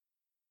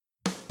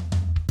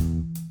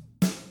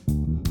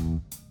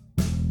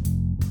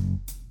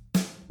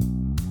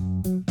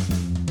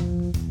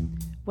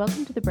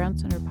Welcome to the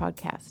Brownstoner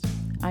podcast.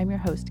 I'm your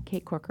host,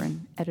 Kate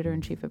Corcoran,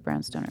 editor-in-chief of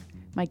Brownstoner.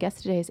 My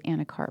guest today is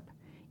Anna Karp.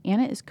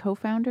 Anna is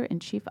co-founder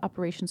and chief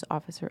operations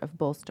officer of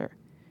Bolster.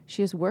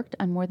 She has worked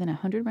on more than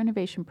 100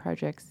 renovation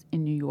projects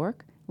in New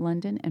York,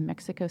 London, and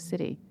Mexico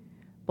City.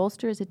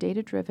 Bolster is a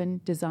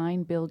data-driven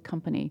design-build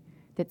company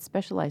that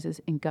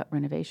specializes in gut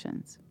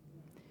renovations.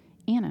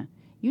 Anna,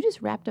 you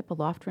just wrapped up a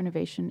loft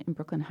renovation in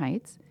Brooklyn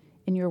Heights,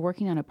 and you're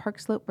working on a Park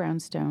Slope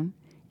brownstone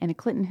and a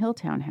Clinton Hill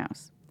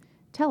townhouse.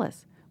 Tell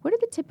us, what are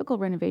the typical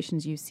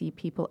renovations you see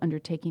people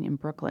undertaking in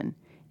Brooklyn,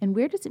 and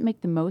where does it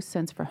make the most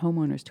sense for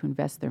homeowners to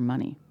invest their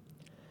money?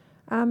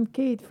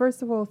 Kate,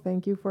 first of all,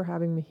 thank you for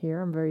having me here.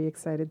 I'm very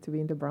excited to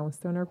be in the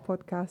Brownstoner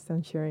podcast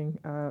and sharing,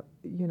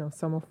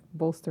 some of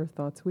Bolster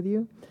thoughts with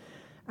you.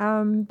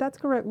 That's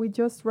correct. We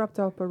just wrapped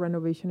up a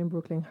renovation in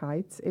Brooklyn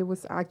Heights. It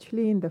was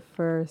actually in the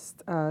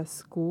first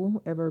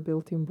school ever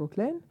built in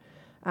Brooklyn,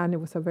 and it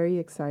was a very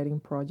exciting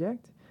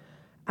project.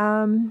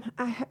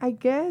 I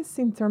guess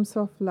in terms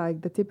of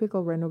like the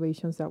typical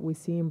renovations that we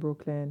see in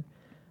Brooklyn,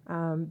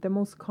 the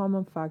most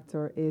common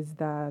factor is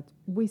that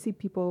we see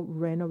people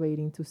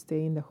renovating to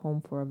stay in the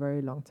home for a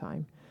very long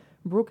time.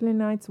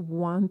 Brooklynites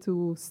want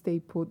to stay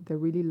put. They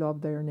really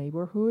love their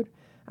neighborhood.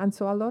 And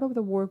so a lot of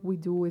the work we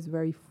do is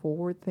very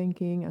forward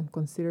thinking and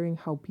considering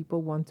how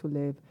people want to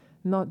live,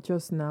 not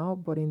just now,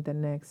 but in the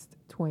next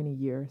 20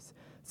 years.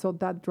 So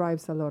that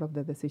drives a lot of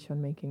the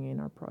decision making in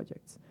our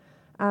projects.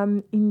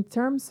 In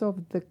terms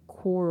of the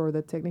core or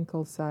the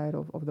technical side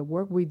of the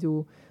work we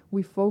do,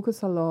 we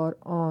focus a lot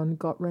on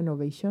gut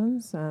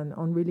renovations and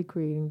on really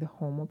creating the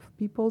home of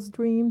people's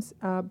dreams,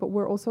 but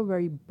we're also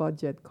very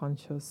budget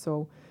conscious.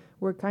 So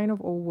we're kind of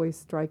always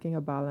striking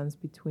a balance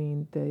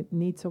between the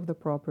needs of the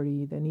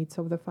property, the needs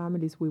of the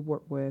families we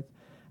work with,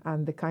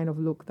 and the kind of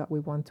look that we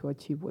want to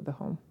achieve with the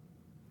home.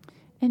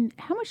 And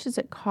how much does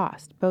it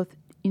cost, both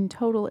in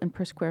total and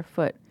per square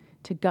foot,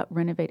 to gut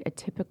renovate a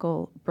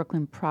typical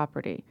Brooklyn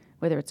property,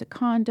 whether it's a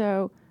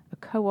condo, a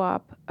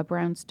co-op, a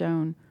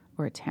brownstone,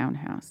 or a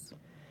townhouse?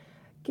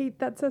 Kate,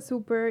 that's a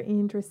super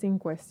interesting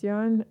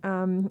question.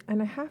 And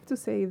I have to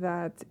say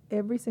that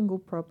every single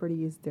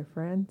property is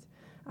different.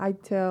 I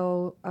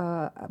tell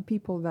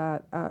people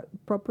that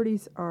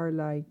properties are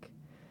like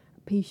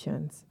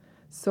patients.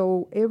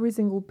 So every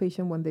single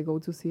patient, when they go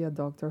to see a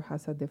doctor,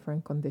 has a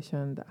different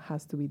condition that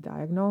has to be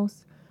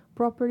diagnosed.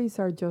 Properties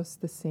are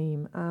just the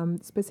same.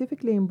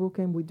 Specifically in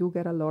Brooklyn, we do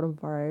get a lot of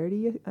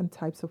variety and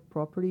types of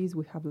properties.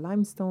 We have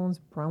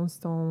limestones,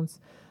 brownstones,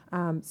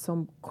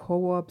 some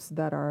co-ops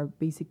that are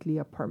basically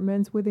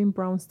apartments within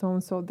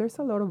brownstones. So there's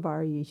a lot of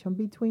variation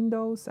between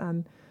those,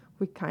 and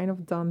we kind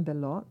of done the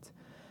lot.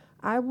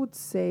 I would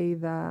say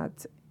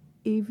that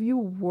if you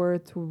were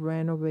to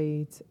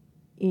renovate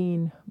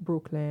in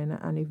Brooklyn,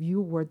 and if you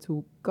were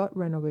to gut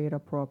renovate a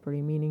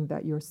property, meaning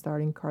that you're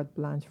starting carte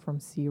blanche from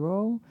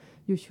zero,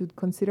 you should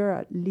consider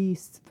at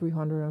least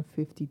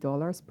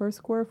 $350 per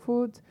square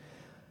foot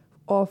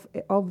of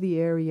the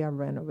area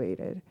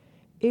renovated.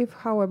 If,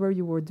 however,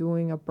 you were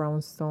doing a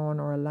brownstone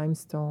or a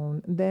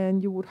limestone,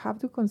 then you would have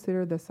to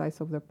consider the size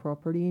of the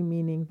property,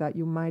 meaning that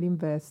you might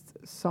invest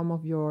some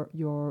of your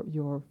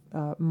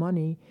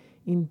money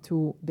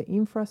into the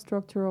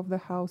infrastructure of the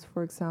house.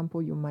 For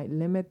example, you might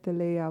limit the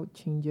layout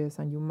changes,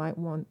 and you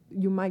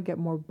might get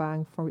more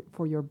bang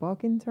for your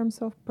buck in terms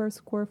of per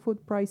square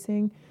foot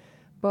pricing.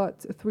 But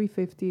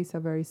 $350 is a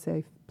very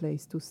safe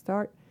place to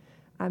start,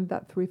 and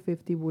that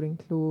 $350 would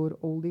include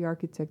all the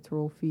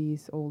architectural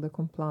fees, all the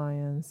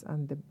compliance,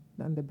 and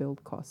the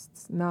build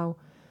costs. Now,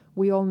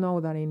 we all know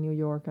that in New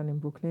York and in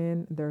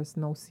Brooklyn there's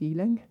no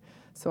ceiling,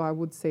 so I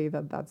would say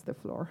that that's the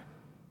floor.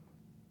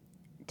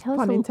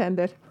 Pun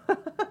intended.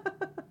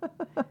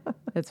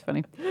 That's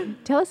funny.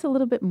 Tell us a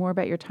little bit more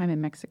about your time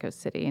in Mexico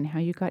City and how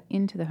you got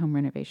into the home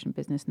renovation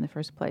business in the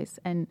first place.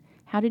 And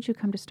how did you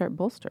come to start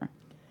Bolster?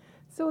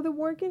 So the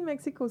work in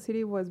Mexico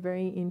City was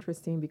very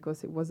interesting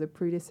because it was a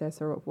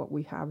predecessor of what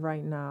we have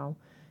right now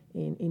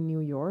in New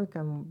York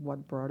and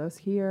what brought us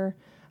here.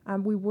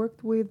 We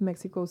worked with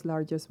Mexico's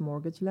largest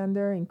mortgage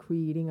lender in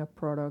creating a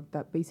product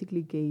that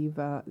basically gave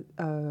a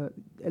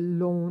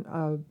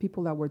loan,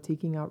 people that were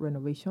taking out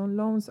renovation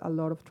loans, a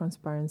lot of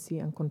transparency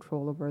and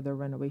control over their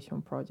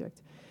renovation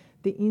project.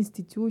 The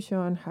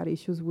institution had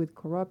issues with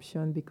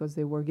corruption because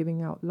they were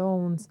giving out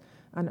loans,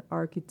 and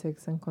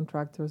architects and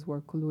contractors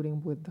were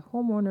colluding with the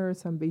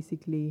homeowners and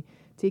basically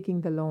taking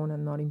the loan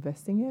and not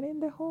investing it in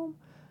the home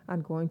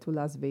and going to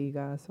Las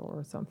Vegas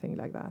or something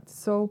like that.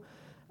 So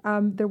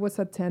there was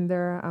a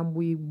tender, and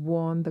we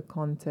won the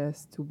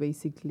contest to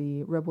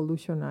basically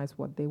revolutionize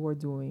what they were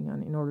doing,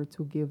 and in order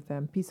to give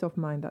them peace of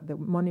mind that the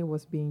money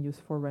was being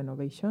used for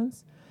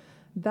renovations.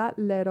 That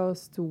led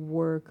us to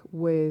work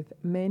with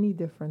many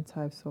different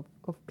types of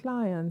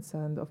clients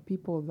and of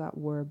people that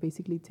were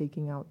basically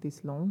taking out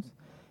these loans.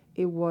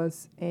 It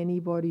was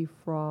anybody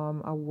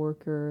from a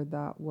worker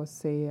that was,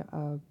 say,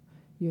 a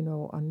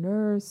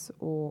nurse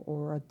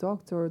or a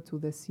doctor to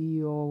the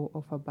CEO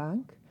of a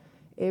bank.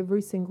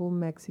 Every single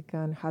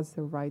Mexican has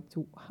the right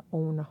to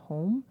own a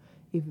home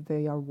if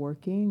they are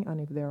working and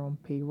if they're on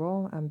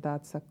payroll, and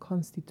that's a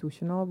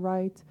constitutional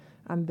right.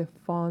 And the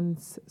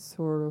fund's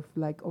sort of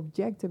like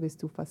objective is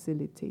to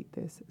facilitate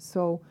this.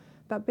 So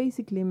that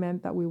basically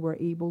meant that we were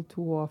able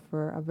to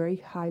offer a very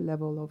high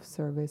level of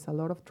service, a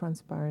lot of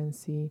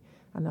transparency,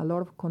 and a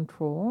lot of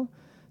control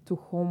to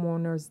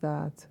homeowners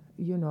that,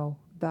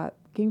 that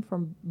came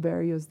from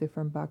various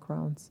different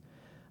backgrounds.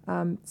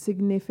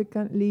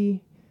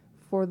 Significantly,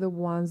 for the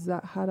ones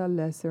that had a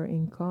lesser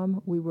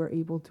income, we were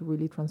able to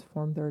really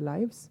transform their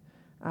lives.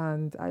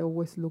 And I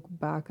always look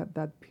back at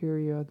that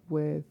period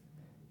with,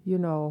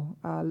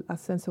 a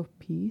sense of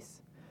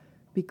peace,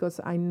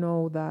 because I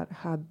know that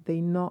had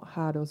they not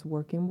had us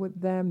working with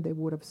them, they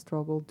would have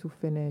struggled to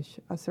finish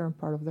a certain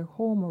part of their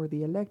home or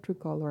the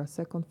electrical or a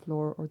second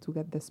floor, or to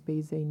get the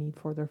space they need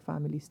for their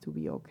families to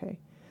be okay.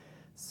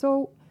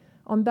 So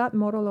on that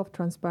model of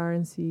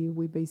transparency,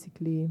 we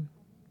basically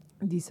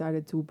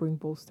decided to bring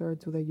Bolster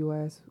to the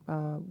US.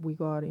 We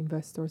got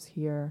investors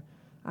here,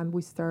 and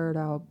we started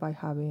out by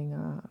having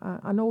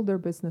an older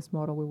business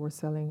model. We were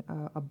selling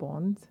a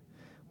bond,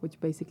 which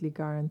basically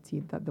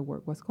guaranteed that the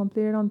work was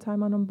completed on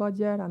time and on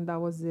budget, and that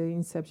was the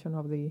inception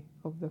of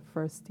the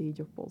first stage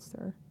of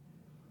Bolster.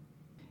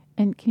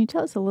 And can you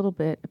tell us a little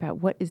bit about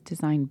what is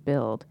design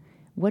build?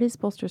 What is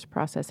Bolster's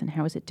process, and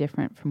how is it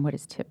different from what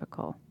is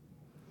typical?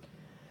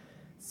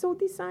 So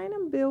design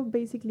and build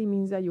basically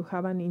means that you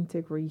have an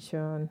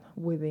integration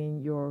within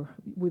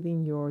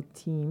your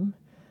team,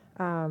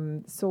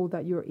 so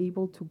that you're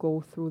able to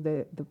go through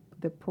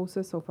the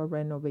process of a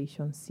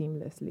renovation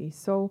seamlessly.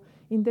 So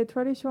in the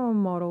traditional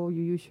model,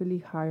 you usually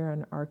hire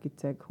an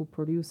architect who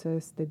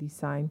produces the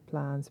design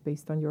plans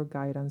based on your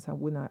guidance and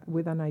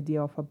with an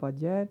idea of a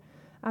budget.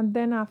 And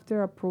then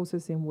after a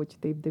process in which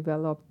they've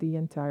developed the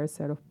entire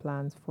set of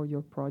plans for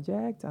your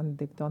project, and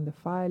they've done the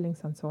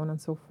filings and so on and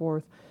so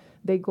forth,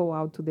 they go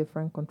out to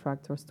different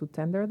contractors to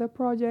tender the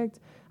project,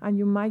 and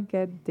you might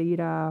get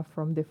data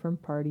from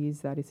different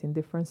parties that is in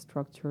different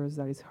structures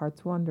that is hard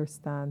to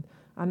understand.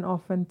 And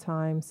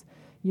oftentimes,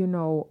 a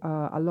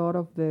lot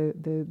of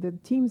the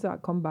teams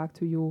that come back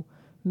to you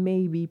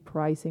may be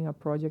pricing a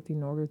project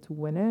in order to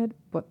win it,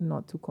 but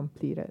not to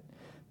complete it.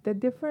 The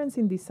difference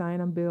in design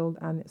and build,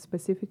 and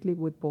specifically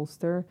with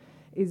Bolster,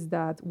 is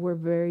that we're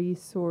very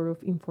sort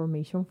of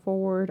information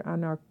forward,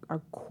 and our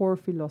core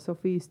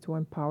philosophy is to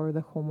empower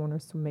the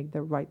homeowners to make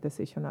the right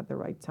decision at the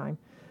right time.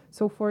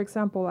 So for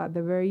example, at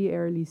the very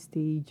early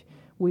stage,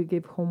 we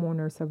give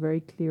homeowners a very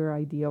clear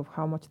idea of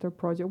how much their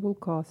project will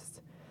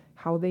cost,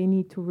 how they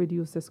need to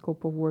reduce the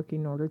scope of work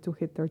in order to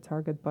hit their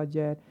target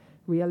budget,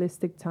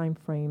 realistic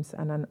timeframes,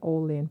 and an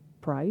all-in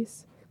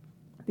price.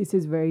 This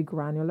is very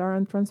granular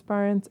and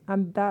transparent,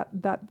 and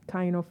that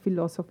kind of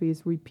philosophy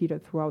is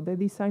repeated throughout the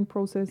design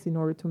process in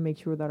order to make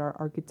sure that our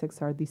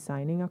architects are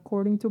designing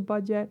according to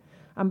budget.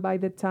 And by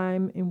the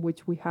time in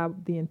which we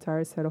have the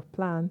entire set of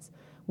plans,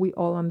 we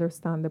all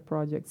understand the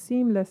project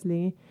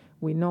seamlessly.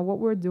 We know what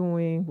we're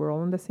doing. We're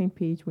all on the same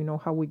page. We know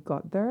how we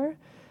got there.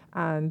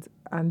 And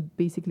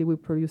basically we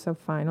produce a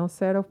final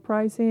set of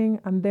pricing,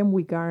 and then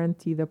we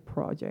guarantee the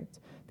project.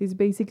 This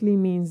basically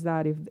means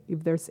that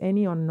if there's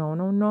any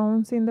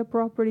unknowns in the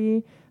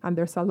property, and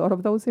there's a lot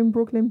of those in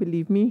Brooklyn,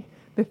 believe me,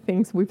 the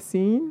things we've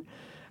seen,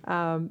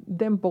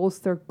 then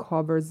Bolster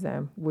covers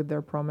them with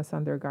their promise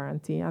and their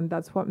guarantee. And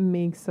that's what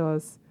makes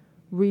us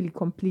really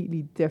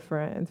completely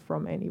different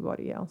from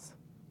anybody else.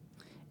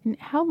 And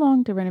how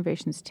long do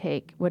renovations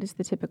take? What is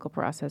the typical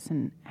process,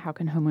 and how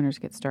can homeowners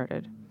get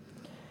started?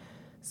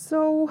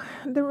 So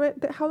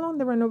how long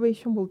the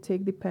renovation will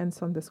take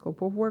depends on the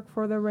scope of work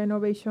for the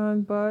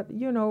renovation. But,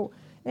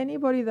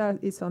 anybody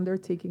that is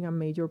undertaking a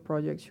major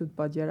project should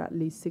budget at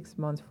least 6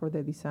 months for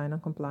the design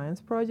and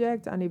compliance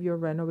project. And if you're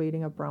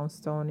renovating a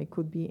brownstone, it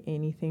could be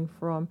anything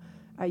from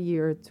a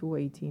year to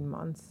 18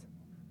 months.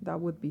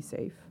 That would be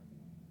safe.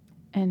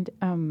 And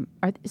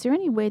is there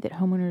any way that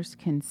homeowners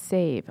can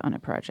save on a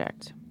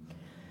project?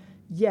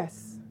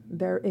 Yes,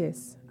 there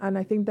is. And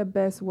I think the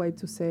best way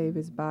to save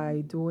is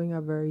by doing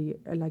a very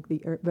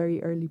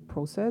early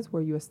process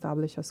where you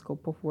establish a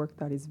scope of work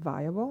that is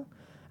viable,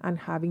 and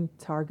having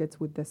targets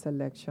with the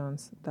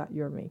selections that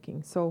you're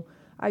making. So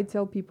I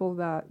tell people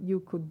that you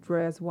could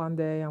dress one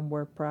day and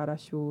wear Prada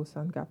shoes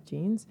and Gap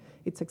jeans.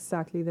 It's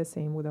exactly the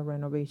same with a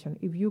renovation.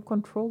 If you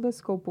control the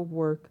scope of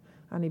work,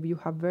 and if you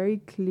have very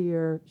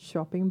clear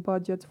shopping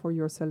budgets for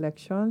your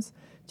selections,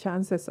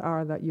 chances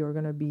are that you're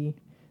going to be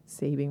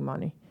saving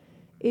money.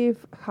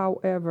 If,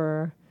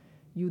 however,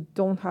 you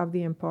don't have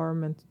the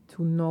empowerment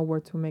to know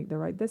where to make the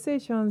right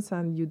decisions,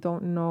 and you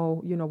don't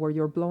know, where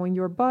you're blowing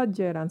your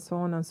budget and so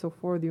on and so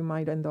forth, you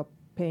might end up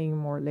paying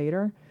more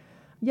later.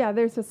 Yeah,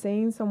 there's a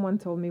saying, someone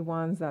told me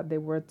once that they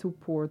were too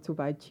poor to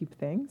buy cheap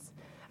things.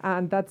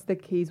 And that's the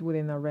case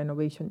within a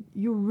renovation.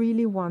 You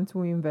really want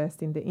to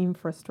invest in the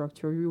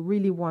infrastructure. You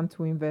really want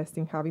to invest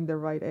in having the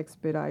right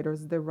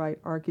expediters, the right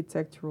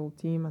architectural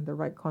team, and the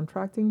right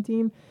contracting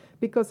team,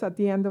 because at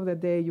the end of the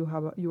day,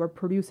 you are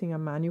producing a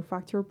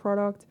manufactured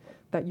product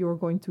that you're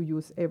going to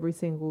use every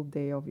single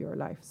day of your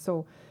life.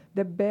 So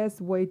the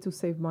best way to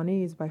save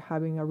money is by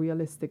having a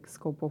realistic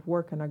scope of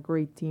work and a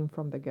great team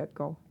from the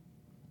get-go.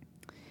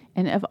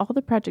 And of all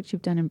the projects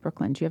you've done in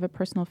Brooklyn, do you have a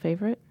personal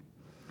favorite?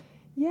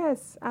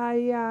 Yes,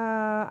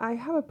 I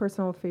have a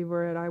personal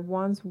favorite. I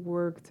once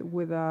worked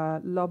with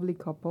a lovely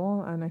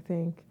couple, and I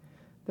think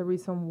the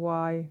reason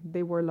why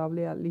they were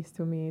lovely, at least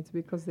to me, it's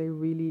because they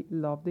really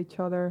loved each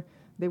other.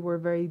 They were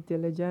very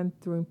diligent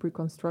during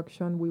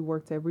pre-construction. We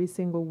worked every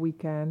single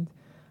weekend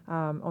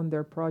on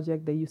their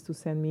project. They used to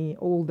send me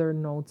all their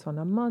notes on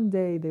a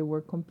Monday. They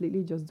were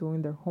completely just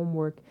doing their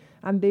homework.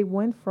 And they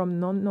went from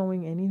not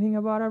knowing anything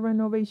about a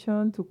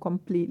renovation to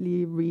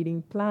completely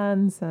reading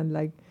plans and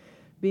like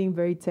being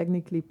very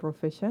technically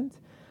proficient.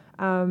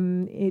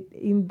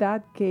 In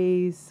that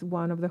case,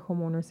 one of the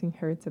homeowners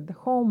inherited the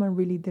home and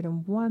really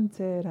didn't want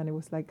it, and it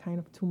was like kind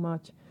of too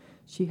much.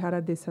 She had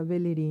a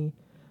disability,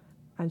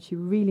 and she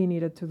really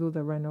needed to do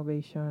the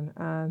renovation,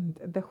 and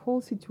the whole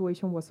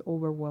situation was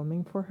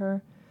overwhelming for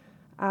her.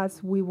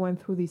 As we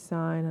went through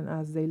design and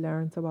as they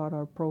learned about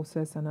our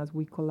process and as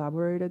we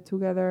collaborated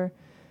together,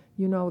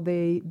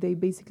 they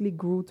basically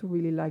grew to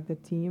really like the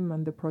team,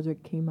 and the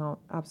project came out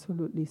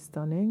absolutely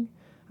stunning.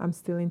 I'm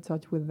still in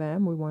touch with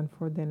them. We went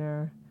for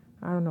dinner,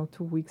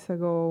 2 weeks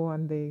ago,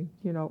 and they,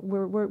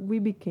 we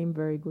became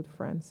very good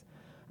friends.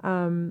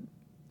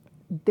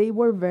 They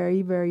were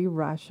very, very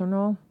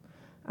rational,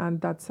 and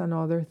that's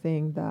another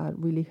thing that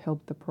really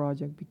helped the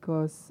project,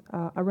 because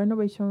a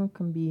renovation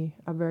can be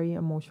a very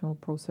emotional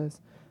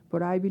process.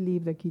 But I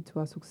believe the key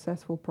to a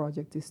successful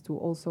project is to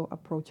also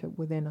approach it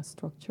within a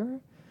structure.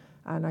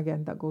 And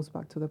again, that goes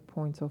back to the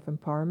points of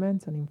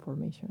empowerment and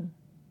information.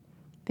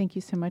 Thank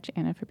you so much,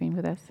 Anna, for being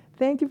with us.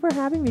 Thank you for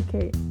having me,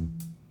 Kate.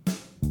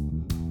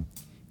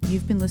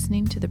 You've been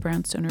listening to the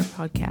Brownstoner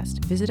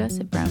podcast. Visit us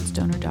at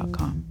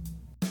brownstoner.com.